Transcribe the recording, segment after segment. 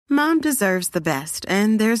Mom deserves the best,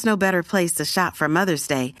 and there's no better place to shop for Mother's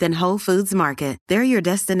Day than Whole Foods Market. They're your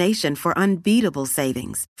destination for unbeatable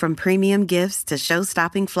savings, from premium gifts to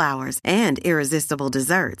show-stopping flowers and irresistible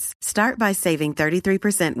desserts. Start by saving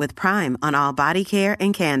 33% with Prime on all body care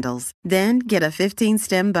and candles. Then get a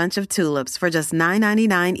 15-stem bunch of tulips for just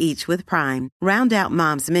 $9.99 each with Prime. Round out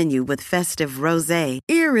Mom's menu with festive rosé,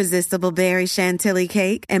 irresistible berry chantilly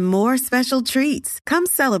cake, and more special treats. Come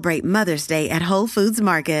celebrate Mother's Day at Whole Foods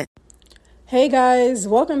Market. Hey guys,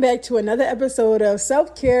 welcome back to another episode of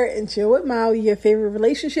Self-Care and Chill with Molly, your favorite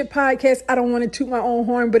relationship podcast. I don't want to toot my own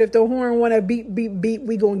horn, but if the horn want to beep, beep, beep,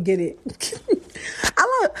 we gonna get it.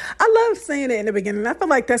 I love saying it in the beginning. I feel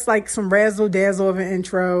like that's like some razzle dazzle of an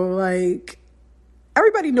intro. Like,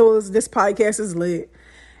 everybody knows this podcast is lit.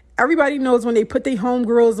 Everybody knows when they put their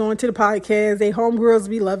homegirls onto the podcast, they homegirls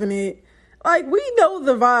be loving it. Like, we know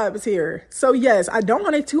the vibes here. So yes, I don't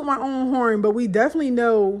want to toot my own horn, but we definitely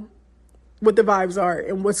know what the vibes are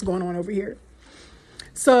and what's going on over here.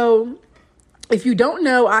 So if you don't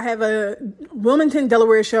know, I have a Wilmington,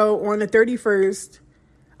 Delaware show on the 31st.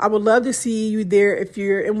 I would love to see you there. If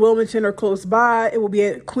you're in Wilmington or close by, it will be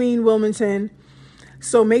at Queen Wilmington.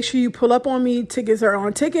 So make sure you pull up on me. Tickets are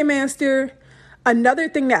on Ticketmaster. Another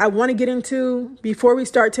thing that I want to get into before we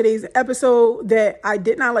start today's episode that I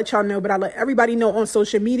did not let y'all know, but I let everybody know on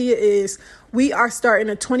social media is we are starting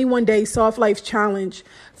a 21-day Soft Life Challenge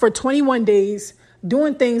for 21 days,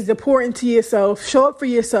 doing things to pour into yourself, show up for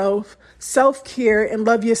yourself, self-care, and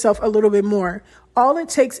love yourself a little bit more. All it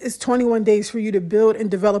takes is 21 days for you to build and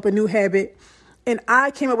develop a new habit. And I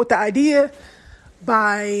came up with the idea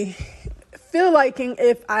by feel like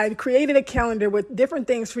if I created a calendar with different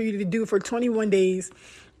things for you to do for 21 days,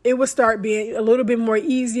 it would start being a little bit more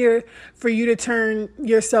easier for you to turn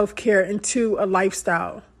your self-care into a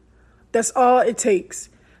lifestyle. That's all it takes.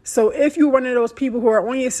 So if you're one of those people who are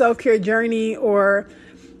on your self-care journey, or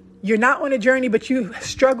you're not on a journey, but you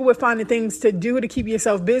struggle with finding things to do to keep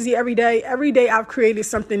yourself busy every day I've created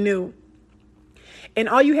something new. And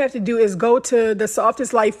all you have to do is go to the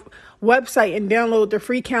Softest Life website and download the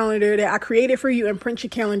free calendar that I created for you and print your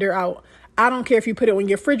calendar out. I don't care if you put it on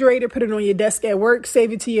your refrigerator, put it on your desk at work,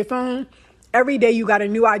 save it to your phone. Every day you got a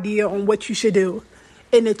new idea on what you should do.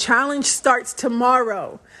 And the challenge starts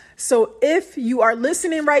tomorrow. So if you are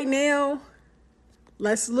listening right now,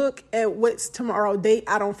 let's look at what's tomorrow date.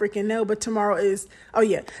 I don't freaking know, but tomorrow is the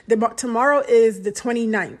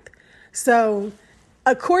 29th. So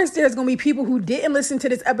of course, there's going to be people who didn't listen to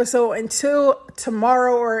this episode until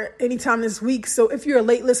tomorrow or anytime this week. So if you're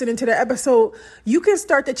late listening to the episode, you can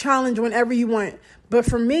start the challenge whenever you want. But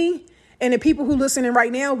for me and the people who listening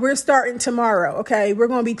right now, we're starting tomorrow. Okay, we're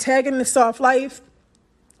going to be tagging the Softest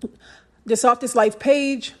Life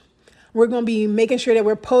page. We're going to be making sure that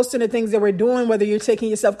we're posting the things that we're doing, whether you're taking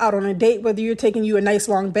yourself out on a date, whether you're taking you a nice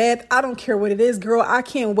long bath. I don't care what it is, girl. I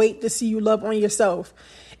can't wait to see you love on yourself.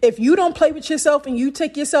 If you don't play with yourself and you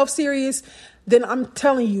take yourself serious, then I'm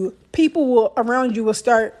telling you, people around you will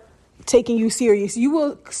start taking you serious. You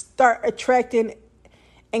will start attracting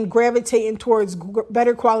and gravitating towards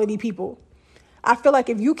better quality people. I feel like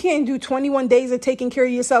if you can't do 21 days of taking care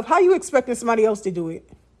of yourself, how are you expecting somebody else to do it?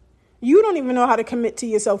 You don't even know how to commit to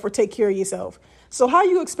yourself or take care of yourself. So how are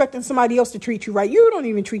you expecting somebody else to treat you right? You don't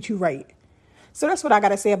even treat you right. So that's what I got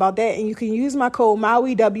to say about that. And you can use my code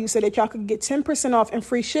MAUIW so that y'all can get 10% off and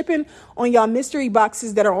free shipping on y'all mystery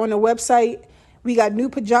boxes that are on the website. We got new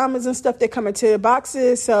pajamas and stuff that come into the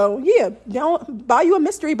boxes. So yeah, don't buy you a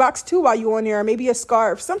mystery box too while you're on there, or maybe a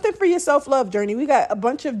scarf, something for your self-love journey. We got a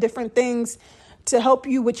bunch of different things to help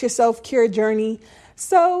you with your self-care journey.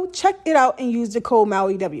 So check it out and use the code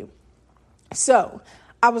MAUIW. So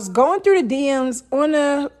I was going through the DMs on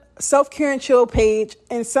the Self-Care and Chill page,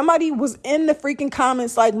 and somebody was in the freaking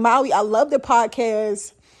comments like, Molly, I love the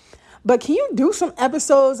podcast, but can you do some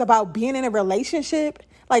episodes about being in a relationship?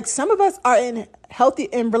 Like, some of us are in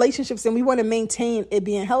relationships and we want to maintain it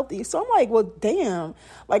being healthy. So I'm like, well, damn.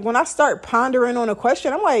 Like, when I start pondering on a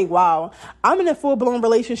question, I'm like, wow, I'm in a full-blown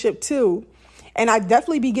relationship too. And I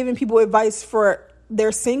definitely be giving people advice for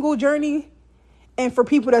their single journey and for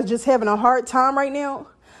people that's just having a hard time right now.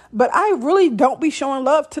 But I really don't be showing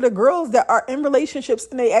love to the girls that are in relationships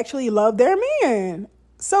and they actually love their man.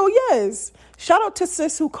 So yes, shout out to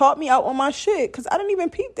sis who caught me out on my shit, because I didn't even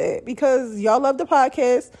peep that, because y'all love the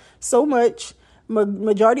podcast so much.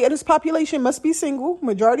 Majority of this population must be single.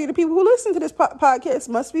 Majority of the people who listen to this podcast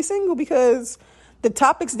must be single, because the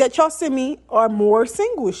topics that y'all send me are more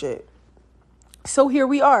single shit. So here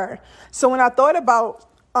we are. So when I thought about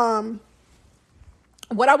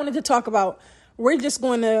what I wanted to talk about, we're just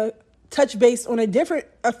going to touch base on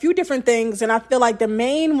a few different things. And I feel like the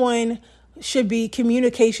main one should be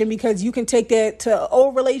communication, because you can take that to an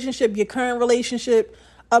old relationship, your current relationship,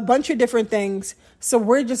 a bunch of different things. So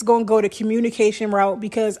we're just going to go the communication route,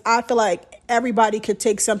 because I feel like everybody could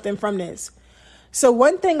take something from this. So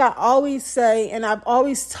one thing I always say, and I've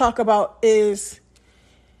always talk about, is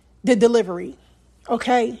the delivery.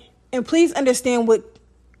 Okay? And please understand with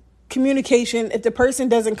communication, if the person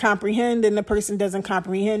doesn't comprehend, then the person doesn't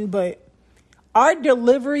comprehend. But our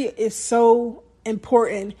delivery is so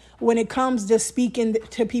important when it comes to speaking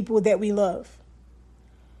to people that we love.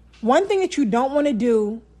 One thing that you don't want to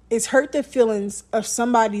do is hurt the feelings of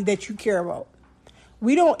somebody that you care about.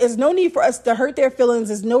 There's no need for us to hurt their feelings.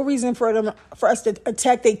 There's no reason for us to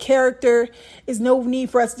attack their character. There's no need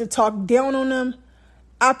for us to talk down on them.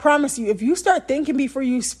 I promise you, if you start thinking before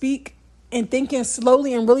you speak and thinking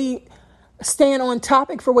slowly and really staying on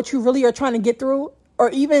topic for what you really are trying to get through, or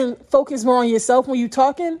even focus more on yourself when you're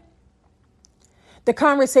talking, the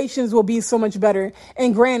conversations will be so much better.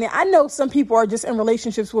 And granted, I know some people are just in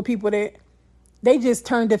relationships with people that they just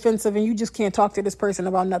turn defensive and you just can't talk to this person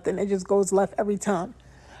about nothing. It just goes left every time.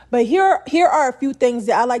 But here are a few things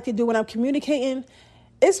that I like to do when I'm communicating.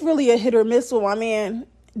 It's really a hit or miss with my man,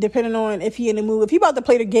 depending on if he in the mood. If he about to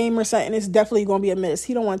play the game or something, it's definitely going to be a miss.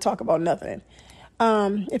 He don't want to talk about nothing.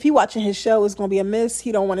 If he watching his show, it's going to be a miss.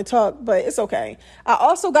 He don't want to talk, but it's okay. I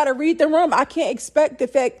also got to read the room. I can't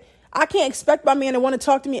expect my man to want to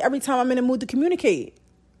talk to me every time I'm in the mood to communicate.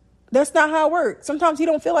 That's not how it works. Sometimes he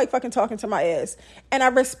don't feel like fucking talking to my ass, and I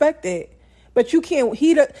respect it. But you can't.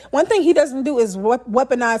 One thing he doesn't do is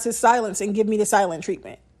weaponize his silence and give me the silent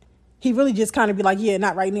treatment. He really just kind of be like, yeah,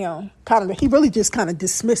 not right now. He really just kind of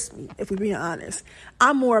dismissed me, if we're being honest.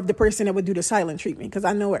 I'm more of the person that would do the silent treatment because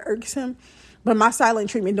I know it irks him. But my silent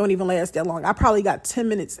treatment don't even last that long. I probably got 10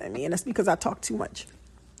 minutes in me, and that's because I talk too much.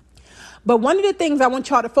 But one of the things I want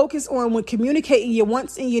y'all to focus on when communicating your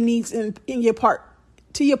wants and your needs to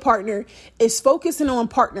your partner is focusing on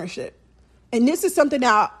partnership. And this is something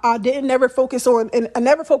that I never focused on in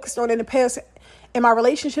the past in my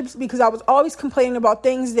relationships, because I was always complaining about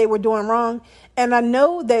things they were doing wrong. And I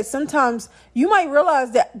know that sometimes you might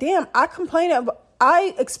realize that, damn, I don't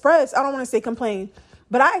want to say complain,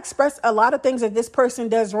 but I express a lot of things that this person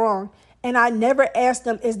does wrong. And I never asked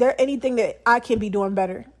them, is there anything that I can be doing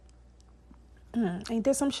better? Ain't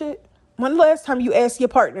that some shit? When the last time you asked your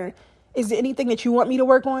partner, is there anything that you want me to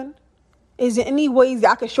work on? Is there any ways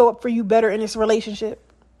that I could show up for you better in this relationship?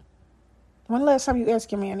 When the last time you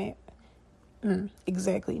asked your man that?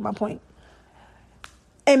 Exactly my point.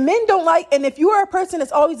 And men don't and if you are a person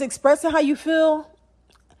that's always expressing how you feel,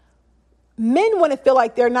 men want to feel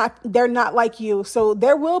like they're not like you. So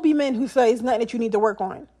there will be men who say it's nothing that you need to work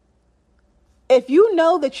on. If you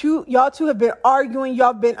know that y'all two have been arguing,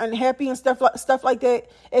 y'all been unhappy and stuff like that,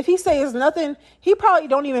 if he says nothing, he probably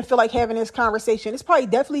don't even feel like having this conversation. It's probably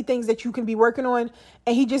definitely things that you can be working on,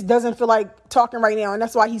 and he just doesn't feel like talking right now, and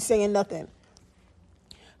that's why he's saying nothing.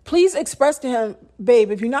 Please express to him,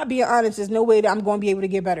 babe, if you're not being honest, there's no way that I'm going to be able to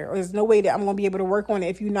get better, or there's no way that I'm going to be able to work on it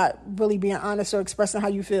if you're not really being honest or expressing how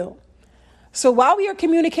you feel. So while we are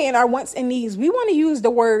communicating our wants and needs, we want to use the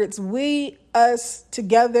words we, us,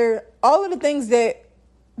 together, all of the things that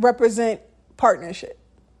represent partnership.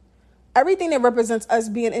 Everything that represents us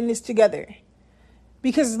being in this together.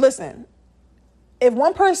 Because listen, if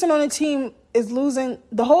one person on a team is losing,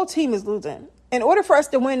 the whole team is losing. In order for us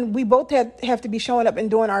to win, we both have to be showing up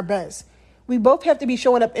and doing our best. We both have to be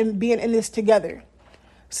showing up and being in this together.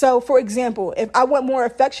 So, for example, if I want more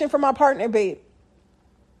affection from my partner, babe,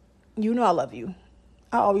 you know I love you.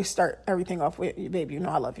 I always start everything off with, babe, you know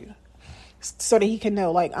I love you. So that he can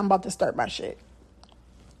know, like, I'm about to start my shit.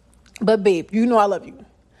 But, babe, you know I love you.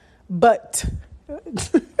 But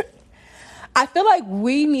I feel like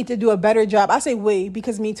we need to do a better job. I say we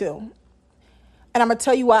because me too. And I'm going to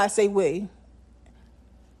tell you why I say we.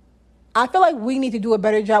 I feel like we need to do a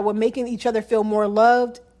better job with making each other feel more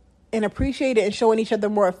loved and appreciated and showing each other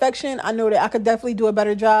more affection. I know that I could definitely do a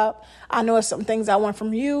better job. I know it's some things I want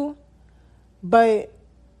from you. But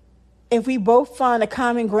if we both find a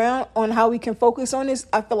common ground on how we can focus on this,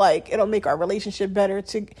 I feel like it'll make our relationship better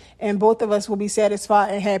and both of us will be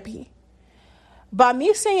satisfied and happy. By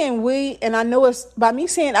me saying we, and I know it's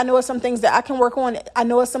some things that I can work on, I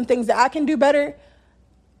know it's some things that I can do better,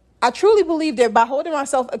 I truly believe that by holding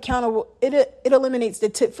myself accountable, it eliminates the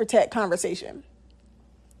tit for tat conversation.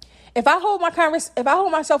 If I hold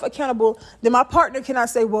myself accountable, then my partner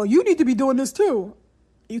cannot say, well, you need to be doing this too.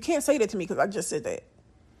 You can't say that to me because I just said that.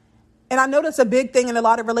 And I know that's a big thing in a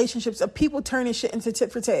lot of relationships of people turning shit into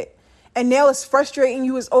tit for tat. And now it's frustrating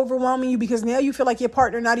you, it's overwhelming you, because now you feel like your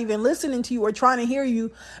partner not even listening to you or trying to hear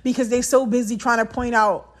you because they're so busy trying to point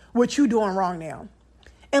out what you're doing wrong now.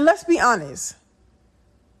 And let's be honest.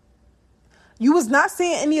 You was not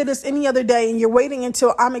saying any of this any other day, and you're waiting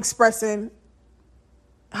until I'm expressing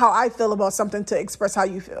how I feel about something to express how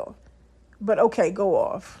you feel. But okay, go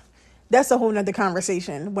off. That's a whole nother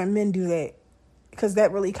conversation when men do that, because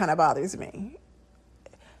that really kind of bothers me.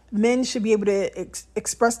 Men should be able to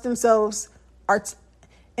express themselves in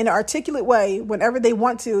an articulate way whenever they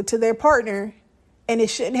want to their partner, and it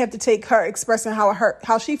shouldn't have to take her expressing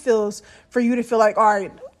how she feels for you to feel like, all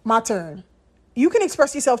right, my turn. You can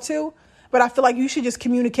express yourself too, but I feel like you should just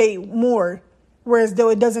communicate more, whereas though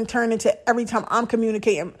it doesn't turn into every time I'm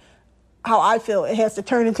communicating how I feel, it has to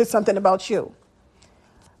turn into something about you.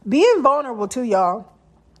 Being vulnerable too, y'all.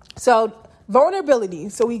 So vulnerability.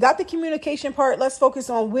 So we got the communication part. Let's focus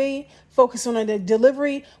on the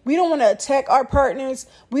delivery. We don't want to attack our partners.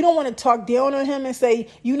 We don't want to talk down on him and say,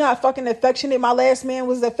 you not fucking affectionate. My last man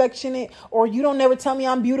was affectionate. Or you don't never tell me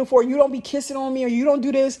I'm beautiful. Or you don't be kissing on me. Or you don't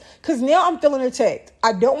do this. Because now I'm feeling attacked.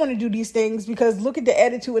 I don't want to do these things because look at the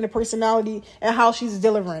attitude and the personality and how she's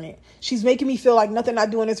delivering it. She's making me feel like nothing I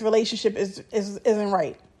do in this relationship isn't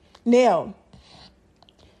right. Now,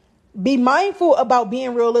 be mindful about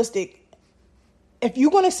being realistic. If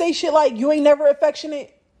you're going to say shit like you ain't never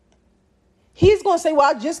affectionate, he's going to say,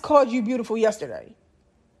 well, I just called you beautiful yesterday.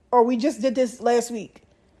 Or we just did this last week.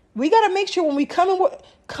 We got to make sure when we come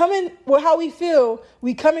in with how we feel,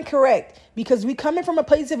 we come in correct. Because we coming from a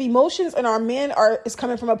place of emotions and our man is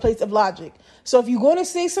coming from a place of logic. So if you're going to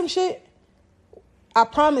say some shit, I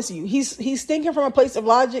promise you, he's thinking from a place of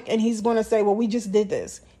logic, and he's going to say, well, we just did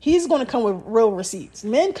this. He's going to come with real receipts.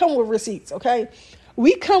 Men come with receipts, okay?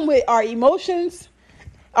 We come with our emotions,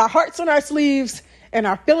 our hearts on our sleeves, and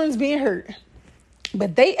our feelings being hurt.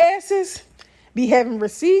 But they asses be having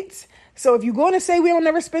receipts. So if you're going to say we don't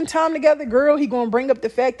never spend time together, girl, he going to bring up the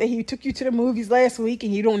fact that he took you to the movies last week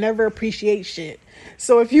and you don't never appreciate shit.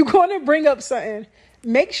 So if you're going to bring up something,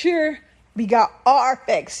 make sure we got all our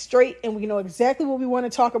facts straight and we know exactly what we want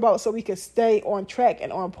to talk about so we can stay on track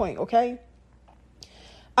and on point, okay?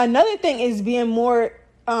 Another thing is being more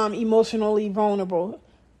emotionally vulnerable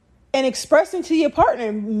and expressing to your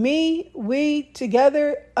partner, me, we,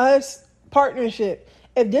 together, us, partnership.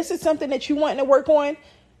 If this is something that you want to work on,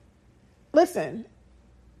 listen,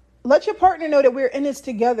 let your partner know that we're in this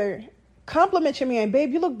together. Compliment your man.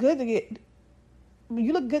 Babe, you look good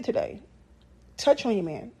today. Touch on your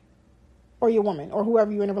man or your woman or whoever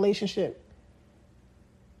you're in a relationship.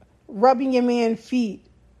 Rubbing your man's feet,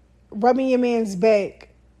 rubbing your man's back,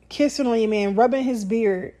 kissing on your man, rubbing his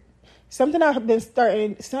beard. Something I just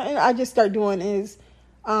started doing is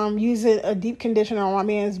using a deep conditioner on my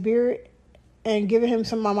man's beard and giving him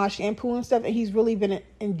some of my shampoo and stuff. And he's really been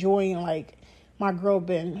enjoying, like, my girl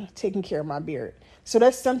been taking care of my beard. So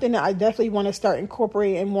that's something that I definitely want to start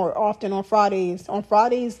incorporating more often on Fridays. On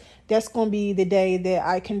Fridays, that's going to be the day that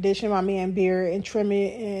I condition my man's beard and trim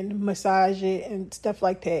it and massage it and stuff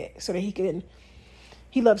like that so that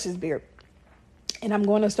he loves his beard. And I'm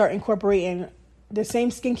going to start incorporating the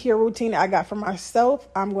same skincare routine I got for myself.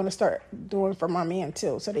 I'm going to start doing for my man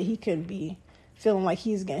too, so that he can be feeling like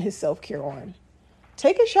he's getting his self-care on.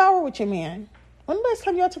 Take a shower with your man. When the last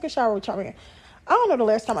time y'all took a shower with your man? I don't know the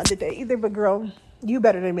last time I did that either, but girl, you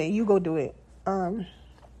better than me. You go do it.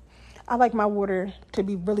 I like my water to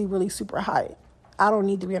be really, really super hot. I don't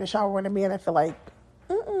need to be in a shower with a man. I feel like,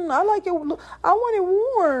 I like it. I want it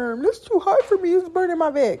warm. It's too hot for me. It's burning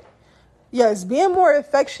my back. Yes, being more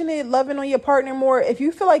affectionate, loving on your partner more. If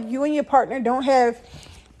you feel like you and your partner don't have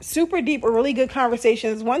super deep or really good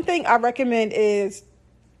conversations, one thing I recommend is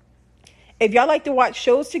if y'all like to watch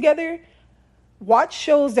shows together, watch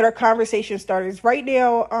shows that are conversation starters. Right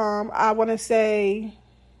now, I want to say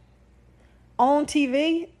on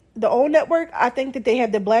TV, the OWN network, I think that they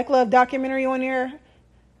have the Black Love documentary on there.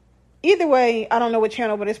 Either way, I don't know what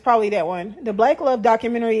channel, but it's probably that one. The Black Love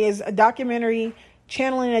documentary is a documentary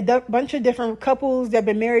channeling a bunch of different couples that have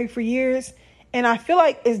been married for years. And I feel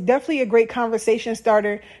like it's definitely a great conversation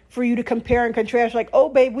starter for you to compare and contrast. Like, oh,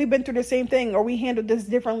 babe, we've been through the same thing, or we handled this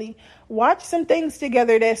differently. Watch some things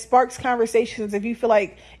together that sparks conversations if you feel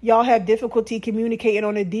like y'all have difficulty communicating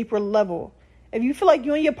on a deeper level. If you feel like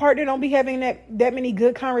you and your partner don't be having that many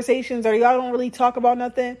good conversations, or y'all don't really talk about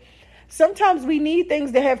nothing, sometimes we need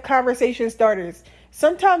things to have conversation starters.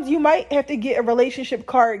 Sometimes you might have to get a relationship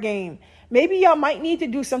card game. Maybe y'all might need to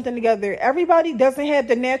do something together. Everybody doesn't have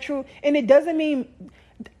the natural, and it doesn't mean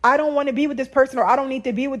I don't want to be with this person or I don't need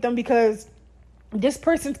to be with them because this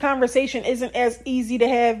person's conversation isn't as easy to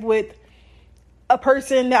have with a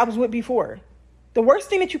person that I was with before. The worst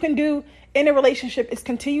thing that you can do in a relationship is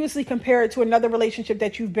continuously compare it to another relationship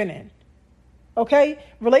that you've been in. Okay?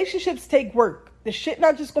 Relationships take work. The shit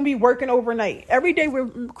not just going to be working overnight. Every day we're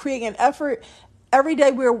creating effort. Every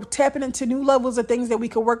day we're tapping into new levels of things that we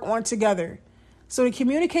could work on together. So the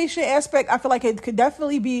communication aspect, I feel like it could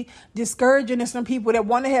definitely be discouraging to some people that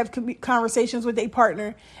want to have conversations with their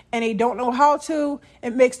partner and they don't know how to.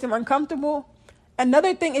 It makes them uncomfortable.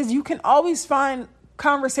 Another thing is you can always find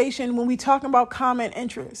conversation when we talking about common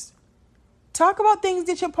interests. Talk about things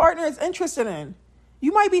that your partner is interested in.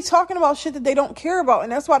 You might be talking about shit that they don't care about,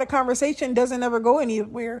 and that's why the conversation doesn't ever go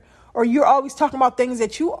anywhere. Or you're always talking about things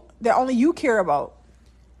that only you care about.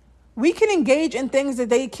 We can engage in things that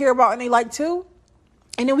they care about and they like too.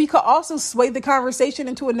 And then we could also sway the conversation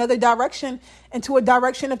into another direction, into a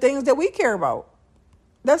direction of things that we care about.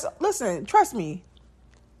 Listen, trust me.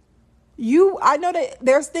 I know that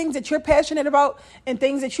there's things that you're passionate about and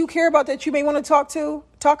things that you care about that you may want to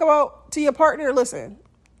talk about to your partner. Listen,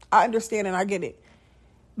 I understand and I get it.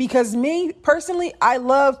 Because me, personally, I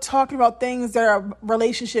love talking about things that are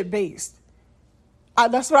relationship based.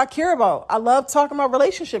 That's what I care about. I love talking about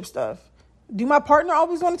relationship stuff. Do my partner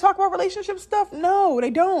always want to talk about relationship stuff? No, they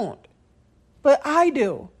don't. But I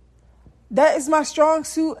do. That is my strong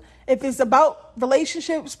suit. If it's about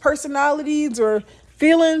relationships, personalities, or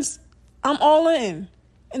feelings, I'm all in.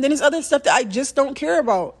 And then there's other stuff that I just don't care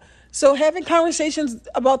about. So having conversations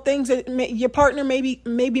about things that your partner may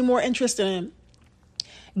be more interested in.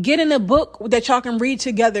 Getting a book that y'all can read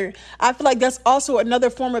together. I feel like that's also another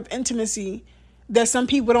form of intimacy that some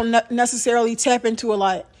people don't necessarily tap into a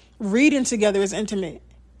lot. Reading together is intimate.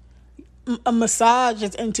 A massage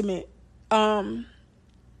is intimate. Having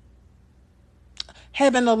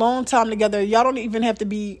a long time together, y'all don't even have to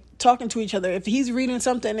be talking to each other. If he's reading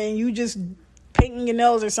something and you just painting your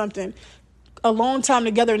nails or something, a long time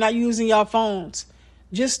together, not using y'all phones,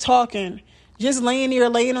 just talking, just laying there,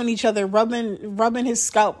 laying on each other, rubbing his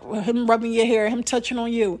scalp, him rubbing your hair, him touching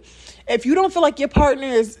on you. If you don't feel like your partner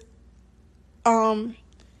is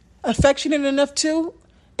affectionate enough to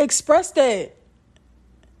express that,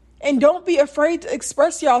 and don't be afraid to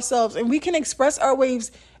express yourselves. And we can express our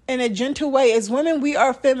waves in a gentle way. As women, we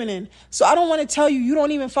are feminine. So I don't want to tell you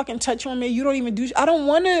don't even fucking touch on me. You don't even do. I don't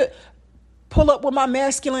want to pull up with my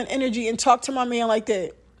masculine energy and talk to my man like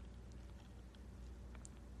that.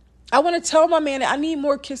 I want to tell my man that I need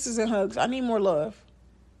more kisses and hugs. I need more love.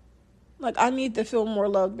 Like, I need to feel more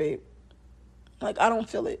love, babe. Like, I don't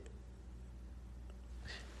feel it.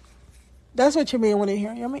 That's what your man want to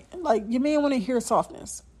hear. Your man want to hear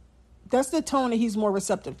softness. That's the tone that he's more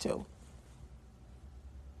receptive to.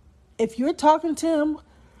 If you're talking to him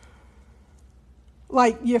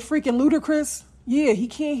like you're freaking ludicrous, yeah, he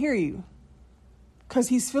can't hear you. Because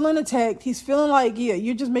he's feeling attacked. He's feeling like, yeah,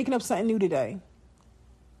 you're just making up something new today.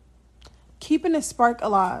 Keeping the spark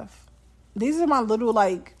alive. These are my little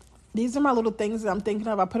things that I'm thinking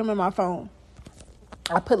of. I put them in my phone.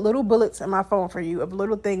 I put little bullets in my phone for you of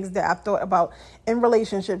little things that I've thought about in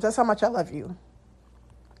relationships. That's how much I love you.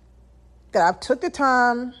 That I've took the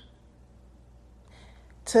time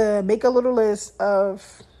to make a little list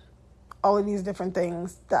of all of these different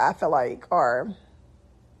things that I feel like are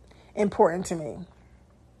important to me.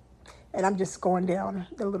 And I'm just going down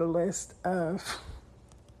the little list of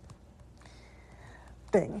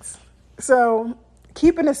things. So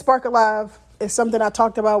keeping the spark alive is something I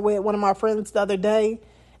talked about with one of my friends the other day.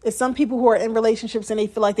 It's some people who are in relationships and they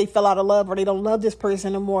feel like they fell out of love or they don't love this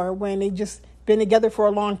person anymore when they just been together for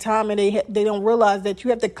a long time and they don't realize that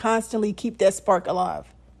you have to constantly keep that spark alive.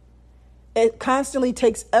 It constantly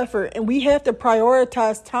takes effort, and we have to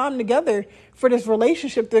prioritize time together for this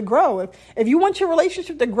relationship to grow. If you want your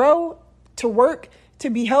relationship to grow, to work, to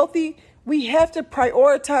be healthy, we have to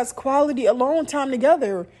prioritize quality alone time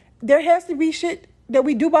together. There has to be shit that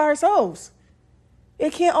we do by ourselves.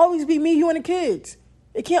 It can't always be me, you, and the kids.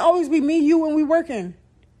 It can't always be me, you, and we working.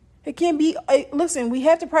 It can't be, listen, we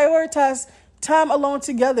have to prioritize time alone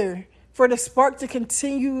together for the spark to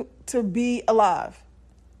continue to be alive.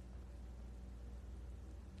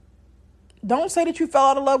 Don't say that you fell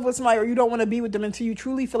out of love with somebody or you don't want to be with them until you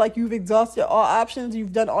truly feel like you've exhausted all options,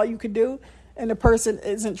 you've done all you could do, and the person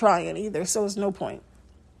isn't trying either, so it's no point.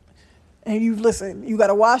 And you got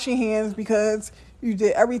to wash your hands because you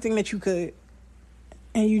did everything that you could,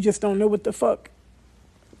 and you just don't know what the fuck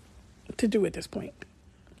to do at this point.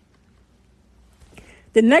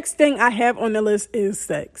 The next thing I have on the list is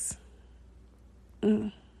sex.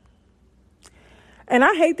 And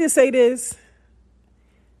I hate to say this.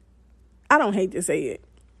 I don't hate to say it.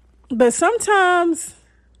 But sometimes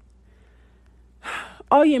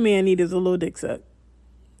All your man need is a little dick suck.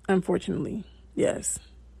 Unfortunately. Yes.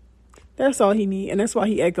 That's all he need. And that's why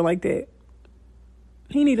he acting like that.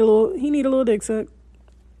 He need a little dick suck.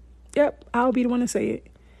 Yep, I'll be the one to say it.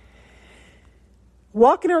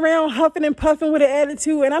 Walking around huffing and puffing with an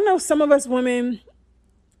attitude. And I know some of us women,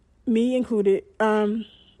 me included, not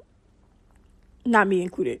me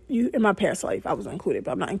included. In my past life, I was included,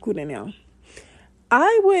 but I'm not included now.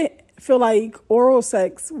 I would feel like oral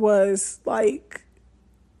sex was like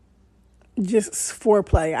just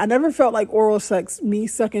foreplay. I never felt like oral sex, me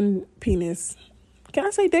sucking penis. Can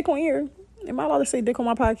I say dick on here? Am I allowed to say dick on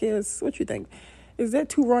my podcast? What you think? Is that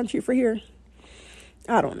too raunchy for here?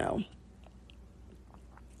 I don't know.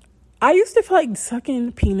 I used to feel like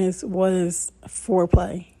sucking penis was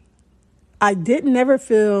foreplay. I did never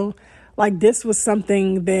feel like this was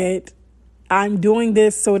something that I'm doing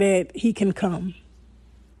this so that he can come.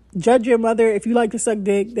 Judge your mother. If you like to suck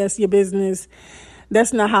dick, that's your business.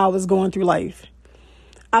 That's not how I was going through life.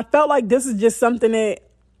 I felt like this is just something that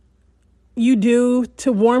you do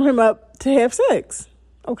to warm him up to have sex.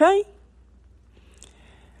 Okay?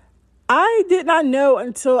 I did not know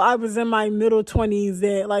until I was in my middle 20s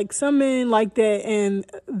that like some men like that, and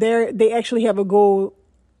they actually have a goal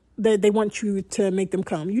that they want you to make them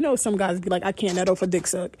come. You know, some guys be like, I can't let off a dick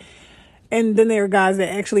suck. And then there are guys that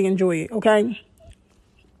actually enjoy it, okay?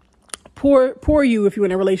 Poor you if you're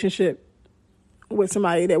in a relationship with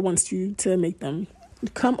somebody that wants you to make them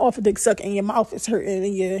come off a dick suck and your mouth is hurting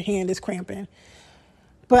and your hand is cramping.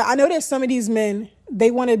 But I know that some of these men,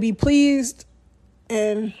 they want to be pleased,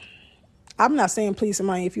 and I'm not saying please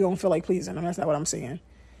somebody if you don't feel like pleasing them. That's not what I'm saying.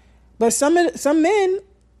 But some men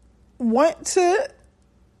want to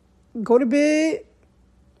go to bed,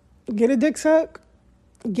 get a dick suck,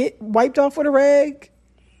 get wiped off with a rag,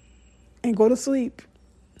 and go to sleep.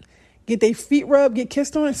 Get their feet rubbed, get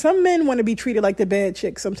kissed on. Some men want to be treated like the bad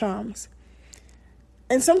chick sometimes.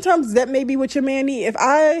 And sometimes that may be what your man needs. If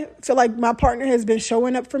I feel like my partner has been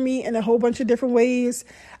showing up for me in a whole bunch of different ways,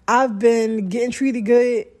 I've been getting treated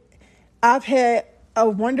good, I've had a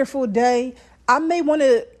wonderful day, I may want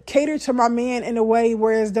to cater to my man in a way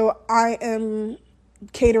whereas though I am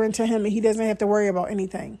catering to him and he doesn't have to worry about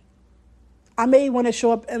anything. I may want to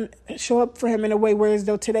show up for him in a way whereas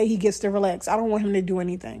though today he gets to relax. I don't want him to do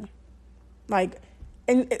anything. Like,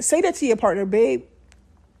 and say that to your partner, babe,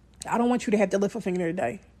 I don't want you to have to lift a finger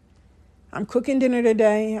today. I'm cooking dinner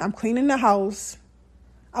today. I'm cleaning the house.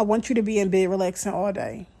 I want you to be in bed relaxing all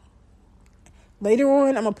day. Later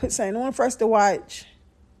on, I'm going to put something on for us to watch.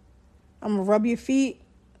 I'm going to rub your feet.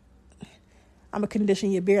 I'm going to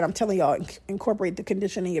condition your beard. I'm telling y'all, incorporate the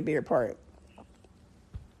conditioning your beard part.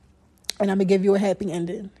 And I'm going to give you a happy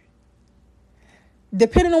ending.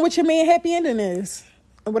 Depending on what your man's happy ending is.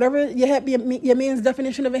 Whatever your man's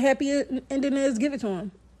definition of a happy ending is, give it to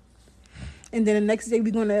him. And then the next day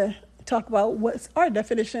we're going to talk about what's our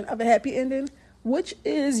definition of a happy ending, which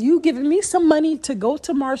is you giving me some money to go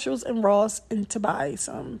to Marshalls and Ross and to buy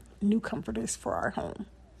some new comforters for our home.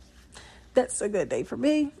 That's a good day for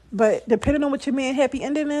me. But depending on what your man's happy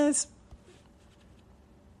ending is,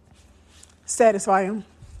 satisfy him.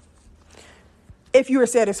 If you are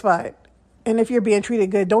satisfied. And if you're being treated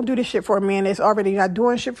good, don't do this shit for a man that's already not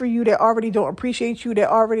doing shit for you, that already don't appreciate you, that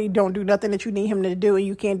already don't do nothing that you need him to do, and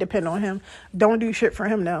you can't depend on him. Don't do shit for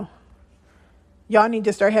him, no. Y'all need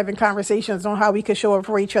to start having conversations on how we could show up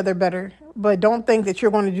for each other better. But don't think that you're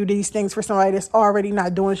going to do these things for somebody that's already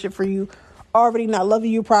not doing shit for you, already not loving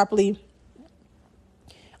you properly,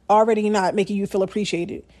 already not making you feel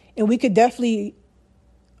appreciated. And we could definitely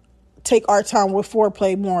take our time with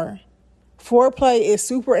foreplay more. Foreplay is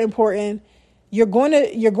super important. You're going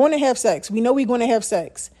to have sex. We know we're going to have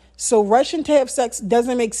sex. So rushing to have sex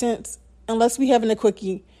doesn't make sense unless we having a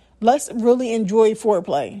quickie. Let's really enjoy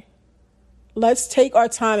foreplay. Let's take our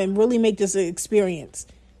time and really make this an experience.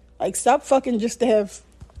 Like, stop fucking just to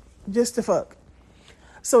fuck.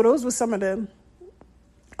 So those were some of the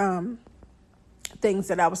things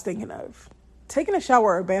that I was thinking of. Taking a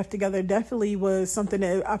shower or a bath together definitely was something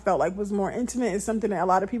that I felt like was more intimate. It's something that a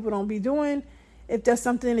lot of people don't be doing. If that's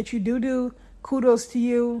something that you do, kudos to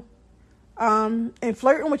you. And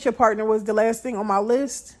flirting with your partner was the last thing on my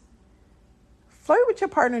list. Flirt with your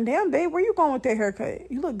partner. Damn, babe, where you going with that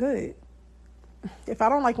haircut? You look good. If I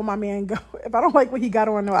don't like what my man go, if I don't like what he got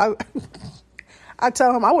on, no, I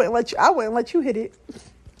tell him I wouldn't let you hit it.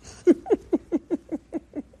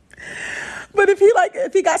 But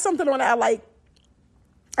if he got something on that I like,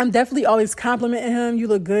 I'm definitely always complimenting him. You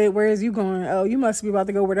look good. Where is you going? Oh, you must be about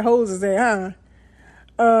to go where the hose is at,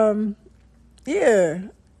 huh? Yeah.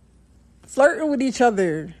 Flirting with each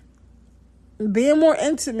other. Being more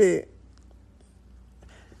intimate.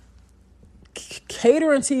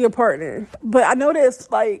 catering to your partner. But I know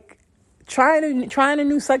that's like trying a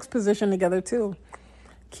new sex position together too.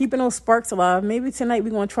 Keeping those sparks alive. Maybe tonight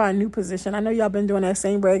we're going to try a new position. I know y'all been doing that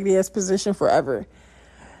same raggedy ass position forever.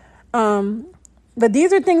 But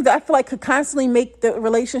these are things that I feel like could constantly make the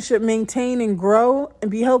relationship maintain and grow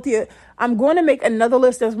and be healthier. I'm going to make another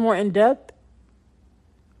list that's more in depth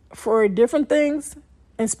for different things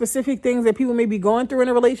and specific things that people may be going through in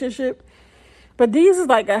a relationship. But these is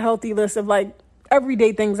like a healthy list of like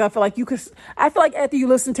everyday things. I feel like after you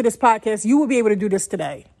listen to this podcast, you will be able to do this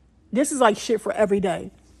today. This is like shit for every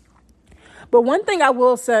day. But one thing I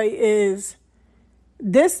will say is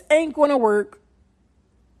this ain't going to work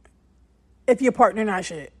if your partner not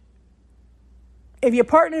shit. If your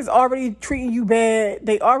partner is already treating you bad,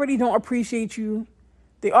 they already don't appreciate you,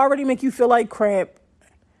 they already make you feel like crap,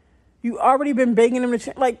 you already been begging them to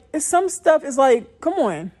change. Like, it's some stuff is like, come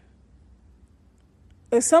on.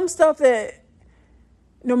 It's some stuff that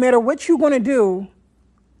no matter what you're going to do,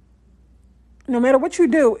 no matter what you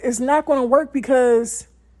do, it's not going to work because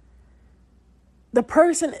the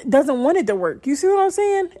person doesn't want it to work. You see what I'm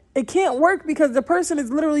saying? It can't work because the person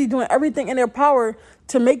is literally doing everything in their power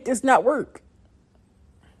to make this not work.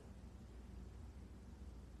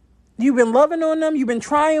 You've been loving on them. You've been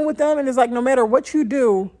trying with them. And it's like, no matter what you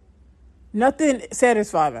do, nothing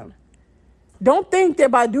satisfies them. Don't think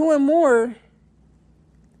that by doing more,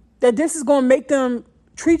 that this is going to make them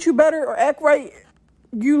treat you better or act right.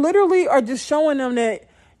 You literally are just showing them that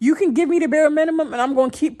you can give me the bare minimum and I'm going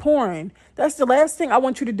to keep pouring. That's the last thing I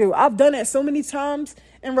want you to do. I've done it so many times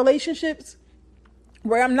in relationships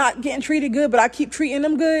where I'm not getting treated good, but I keep treating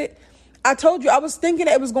them good. I told you, I was thinking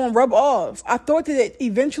that it was going to rub off. I thought that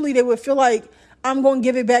eventually they would feel like I'm going to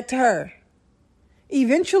give it back to her.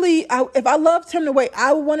 Eventually, if I loved him the way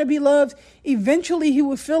I would want to be loved, eventually he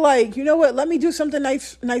would feel like, you know what, let me do something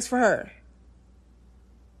nice for her.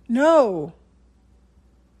 No.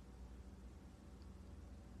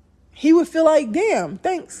 He would feel like, damn,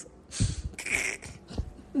 thanks.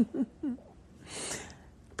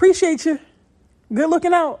 Appreciate you. Good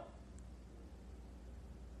looking out.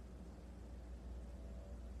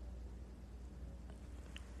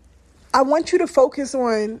 I want you to focus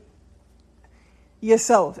on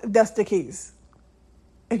yourself, if that's the case.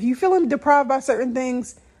 If you feeling deprived by certain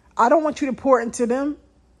things, I don't want you to pour into them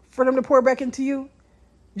for them to pour back into you.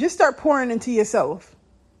 Just start pouring into yourself.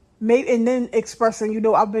 Maybe, and then expressing,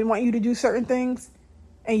 I've been wanting you to do certain things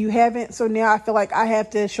and you haven't. So now I feel like I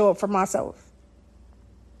have to show up for myself.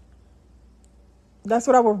 That's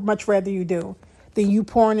what I would much rather you do than you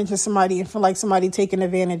pouring into somebody and feel like somebody taking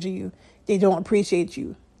advantage of you. They don't appreciate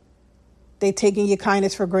you. They taking your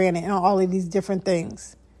kindness for granted and all of these different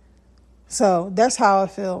things. So that's how I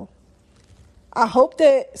feel. I hope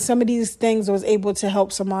that some of these things was able to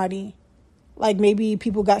help somebody. Like maybe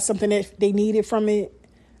people got something that they needed from it.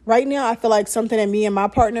 Right now, I feel like something that me and my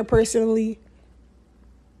partner personally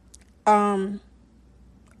are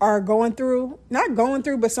going through. Not going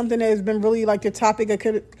through, but something that has been really like the topic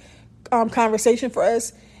of conversation for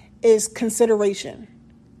us is consideration.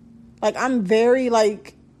 Like I'm very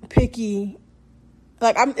like picky.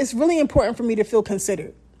 Like it's really important for me to feel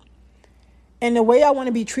considered. And the way I want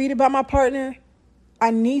to be treated by my partner, I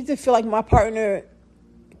need to feel like my partner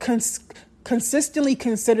consistently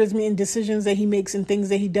considers me in decisions that he makes and things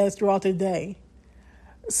that he does throughout the day.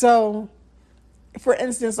 So, for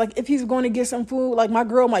instance, like if he's going to get some food, like my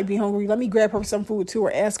girl might be hungry, let me grab her some food too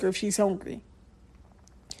or ask her if she's hungry.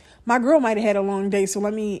 My girl might have had a long day, so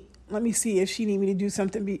let me see if she need me to do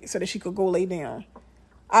something so that she could go lay down.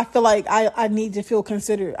 I feel like I need to feel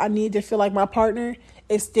considered. I need to feel like my partner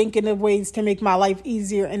is thinking of ways to make my life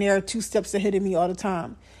easier and they are 2 steps ahead of me all the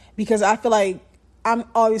time. Because I feel like I'm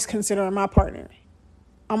always considering my partner.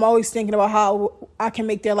 I'm always thinking about how I can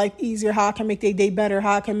make their life easier, how I can make their day better,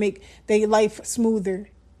 how I can make their life smoother,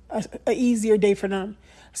 a easier day for them.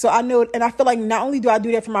 So I know, and I feel like not only do I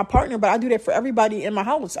do that for my partner, but I do that for everybody in my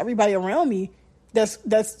house, everybody around me that's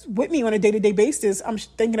with me on a day-to-day basis. I'm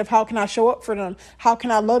thinking of how can I show up for them? How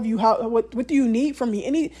can I love you? What do you need from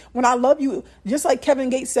me? When I love you, just like Kevin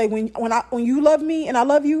Gates said, when you love me and I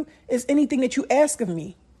love you, it's anything that you ask of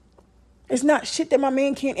me. It's not shit that my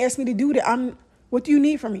man can't ask me to do what do you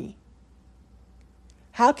need from me?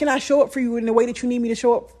 How can I show up for you in the way that you need me to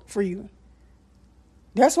show up for you?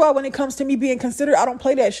 That's why when it comes to me being considered, I don't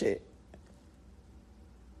play that shit.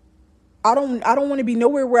 I don't want to be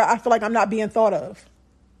nowhere where I feel like I'm not being thought of.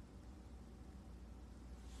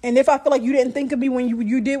 And if I feel like you didn't think of me when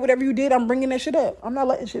you did whatever you did, I'm bringing that shit up. I'm not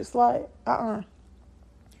letting shit slide. I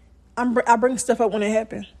bring stuff up when it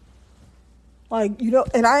happens. Like,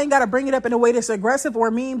 and I ain't got to bring it up in a way that's aggressive or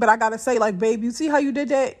mean, but I got to say, like, babe, you see how you did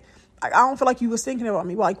that? Like, I don't feel like you was thinking about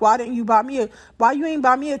me. Like, why you ain't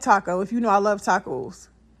buy me a taco if you know I love tacos?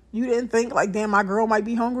 You didn't think, like, damn, my girl might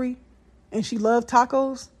be hungry and she loved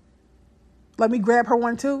tacos? Let me grab her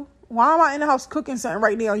one too. Why am I in the house cooking something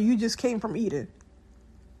right now? You just came from eating.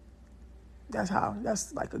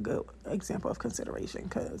 That's like a good example of consideration,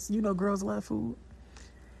 because, girls love food.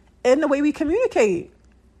 And the way we communicate.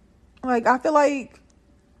 Like, I feel like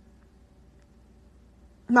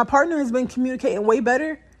my partner has been communicating way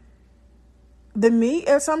better than me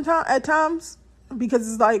at times,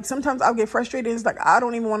 because it's like sometimes I'll get frustrated and it's like I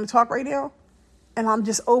don't even want to talk right now and I'm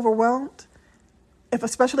just overwhelmed.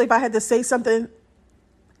 Especially if I had to say something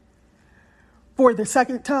for the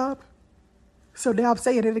second time. So now I'm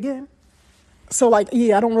saying it again. So, like,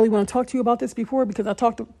 yeah, I don't really want to talk to you about this before, because I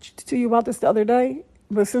talked to you about this the other day.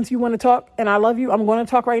 But since you want to talk and I love you, I'm going to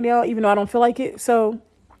talk right now, even though I don't feel like it. So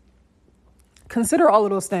consider all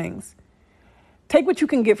of those things. Take what you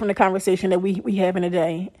can get from the conversation that we have in a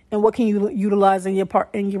day, and what can you utilize in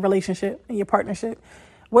your relationship, in your partnership.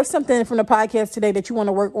 What's something from the podcast today that you want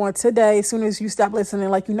to work on today as soon as you stop listening?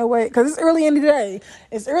 Like, you know what? Because it's early in the day.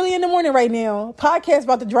 It's early in the morning right now. Podcast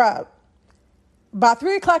about to drop. By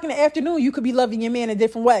 3:00 in the afternoon, you could be loving your man a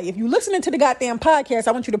different way. If you're listening to the goddamn podcast,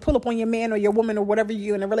 I want you to pull up on your man or your woman or whatever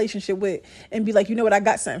you're in a relationship with and be like, you know what? I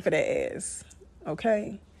got something for that ass.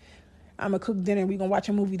 Okay? I'm going to cook dinner. We're going to watch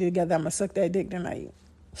a movie together. I'm going to suck that dick tonight.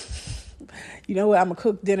 You know what? I'm going to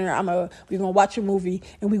cook dinner. We're going to watch a movie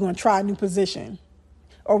and we're going to try a new position.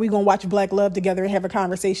 Or we're going to watch Black Love together and have a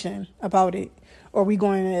conversation about it. Or we're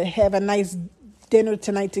going to have a nice dinner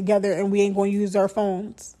tonight together and we ain't going to use our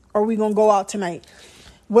phones. Or we going to go out tonight.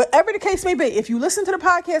 Whatever the case may be, if you listen to the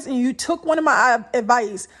podcast and you took one of my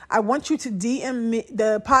advice, I want you to DM me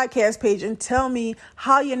the podcast page and tell me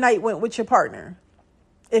how your night went with your partner.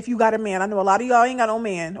 If you got a man. I know a lot of y'all ain't got no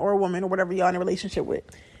man or a woman or whatever y'all in a relationship with.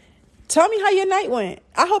 Tell me how your night went.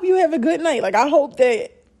 I hope you have a good night. Like, I hope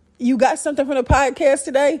that you got something from the podcast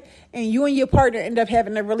today and you and your partner end up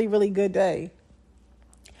having a really, really good day.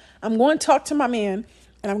 I'm going to talk to my man.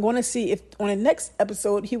 And I'm going to see if on the next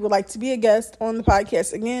episode he would like to be a guest on the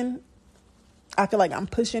podcast again. I feel like I'm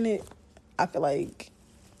pushing it. I feel like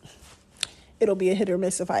it'll be a hit or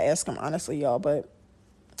miss if I ask him, honestly, y'all. But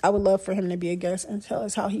I would love for him to be a guest and tell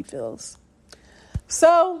us how he feels.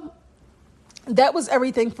 So that was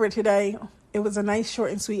everything for today. It was a nice,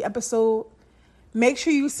 short and sweet episode. Make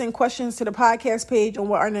sure you send questions to the podcast page on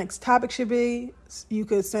what our next topic should be. You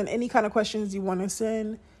could send any kind of questions you want to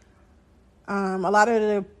send. A lot of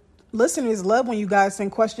the listeners love when you guys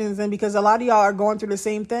send questions in, because a lot of y'all are going through the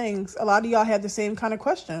same things. A lot of y'all have the same kind of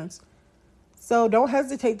questions. So don't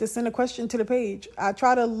hesitate to send a question to the page. I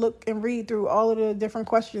try to look and read through all of the different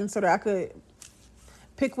questions so that I could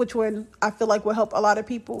pick which one I feel like will help a lot of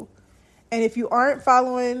people. And if you aren't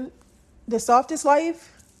following The Softest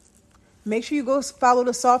Life, make sure you go follow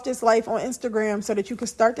The Softest Life on Instagram so that you can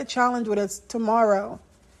start the challenge with us tomorrow.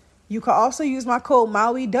 You can also use my code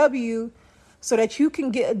MauiW so that you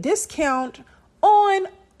can get a discount on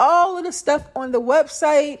all of the stuff on the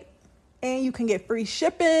website, and you can get free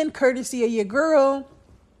shipping courtesy of your girl.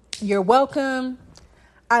 You're welcome.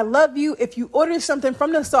 I love you. If you order something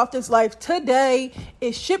from The Softest Life today,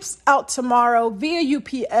 it ships out tomorrow via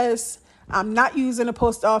UPS. I'm not using the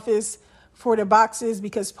post office for the boxes,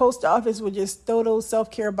 because post office would just throw those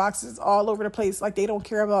self-care boxes all over the place like they don't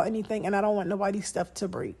care about anything, and I don't want nobody's stuff to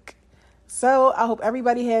break. So I hope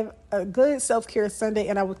everybody have a good self-care Sunday,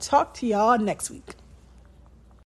 and I will talk to y'all next week.